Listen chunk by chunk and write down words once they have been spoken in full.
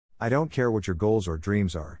I don't care what your goals or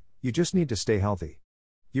dreams are, you just need to stay healthy.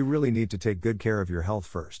 You really need to take good care of your health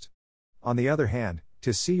first. On the other hand,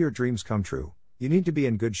 to see your dreams come true, you need to be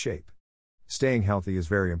in good shape. Staying healthy is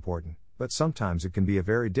very important, but sometimes it can be a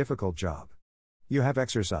very difficult job. You have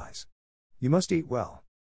exercise. You must eat well.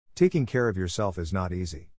 Taking care of yourself is not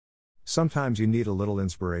easy. Sometimes you need a little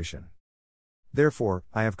inspiration. Therefore,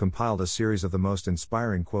 I have compiled a series of the most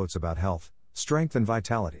inspiring quotes about health, strength and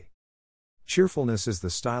vitality. Cheerfulness is the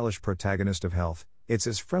stylish protagonist of health, it's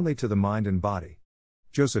as friendly to the mind and body.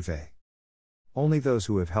 Joseph A. Only those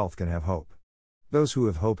who have health can have hope. Those who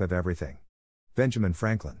have hope have everything. Benjamin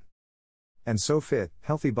Franklin. And so fit,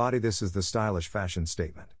 healthy body, this is the stylish fashion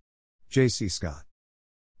statement. J.C. Scott.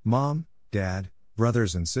 Mom, Dad,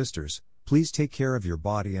 brothers and sisters, please take care of your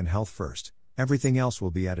body and health first, everything else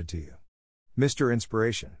will be added to you. Mr.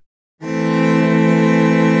 Inspiration.